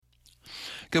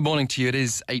Good morning to you. It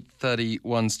is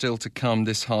 8:31. Still to come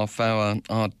this half hour,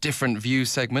 our Different View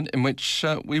segment, in which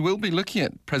we will be looking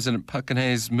at President Park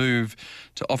Geun-hye's move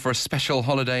to offer a special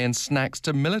holiday and snacks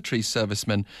to military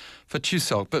servicemen for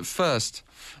Chuseok. But first,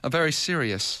 a very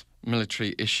serious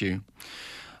military issue.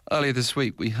 Earlier this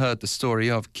week, we heard the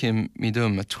story of Kim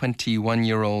Mi-dum, a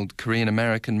 21-year-old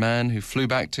Korean-American man who flew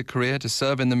back to Korea to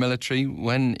serve in the military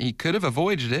when he could have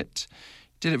avoided it.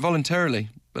 He did it voluntarily,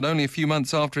 but only a few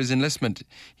months after his enlistment,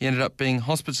 he ended up being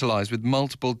hospitalized with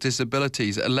multiple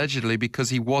disabilities, allegedly because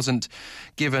he wasn't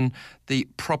given the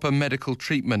proper medical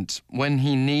treatment when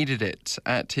he needed it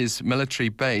at his military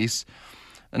base.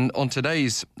 And on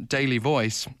today's Daily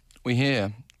Voice, we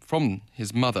hear from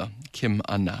his mother, Kim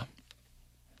Anna.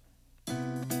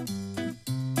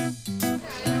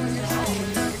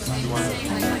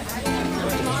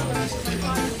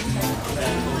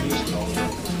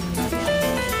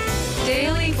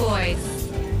 Daily Voice.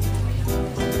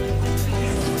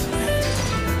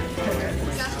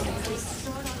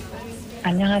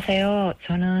 안녕하세요.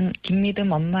 저는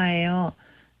김미듬 엄마예요.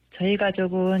 저희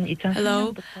가족은 2003년부터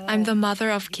Hello, I'm the mother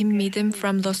of Kim Mi-dum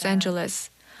from Los Angeles.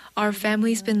 Our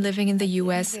family's been living in the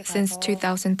U.S. since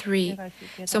 2003,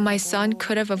 so my son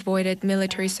could have avoided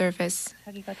military service.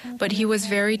 But he was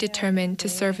very determined to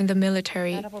serve in the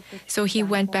military, so he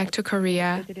went back to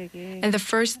Korea. And the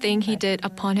first thing he did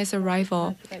upon his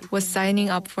arrival was signing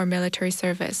up for military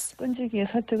service.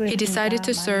 He decided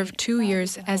to serve 2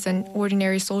 years as an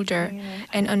ordinary soldier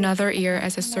and another year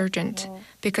as a sergeant,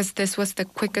 because this was the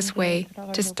quickest way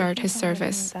to start his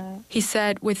service. He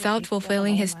said without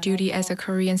fulfilling his duty as a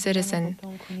Korean citizen,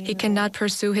 he cannot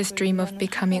pursue his dream of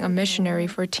becoming a missionary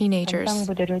for teenagers.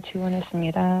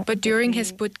 But during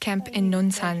his boot camp in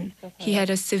Nonsan, he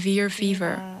had a severe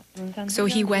fever. So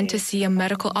he went to see a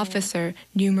medical officer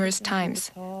numerous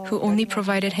times, who only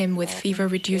provided him with fever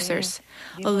reducers,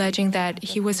 alleging that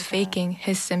he was faking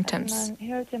his symptoms.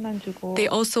 They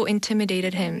also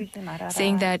intimidated him,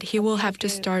 saying that he will have to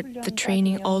start the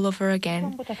training all over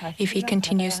again if he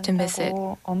continues to miss it.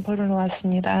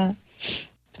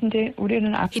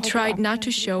 He tried not to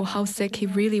show how sick he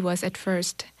really was at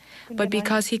first, but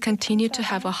because he continued to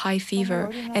have a high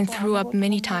fever and threw up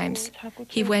many times,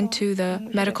 he went to the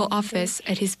medical office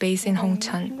at his base in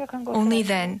Hongcheon. Only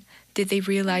then did they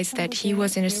realize that he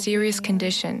was in a serious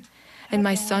condition, and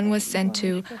my son was sent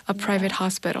to a private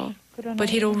hospital. But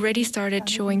he'd already started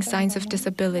showing signs of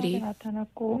disability.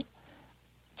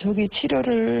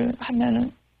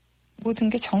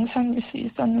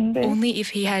 Only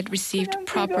if he had received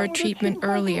proper treatment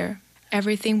earlier,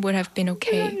 everything would have been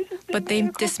okay. But they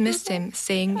dismissed him,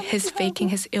 saying he's faking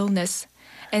his illness,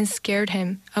 and scared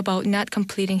him about not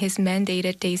completing his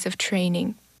mandated days of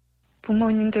training.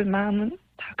 I'm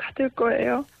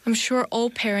sure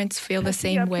all parents feel the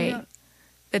same way,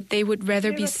 that they would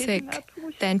rather be sick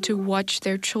than to watch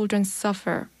their children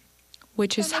suffer,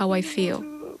 which is how I feel.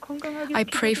 I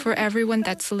pray for everyone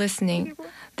that's listening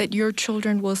that your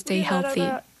children will stay healthy.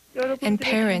 And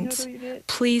parents,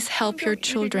 please help your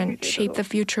children shape the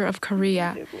future of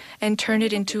Korea and turn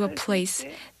it into a place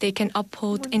they can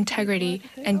uphold integrity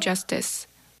and justice.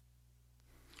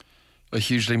 A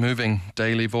hugely moving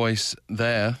Daily Voice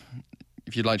there.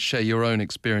 If you'd like to share your own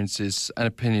experiences and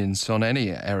opinions on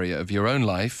any area of your own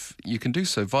life, you can do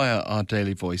so via our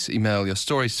Daily Voice. Email your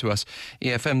stories to us,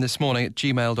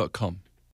 efmthismorning@gmail.com.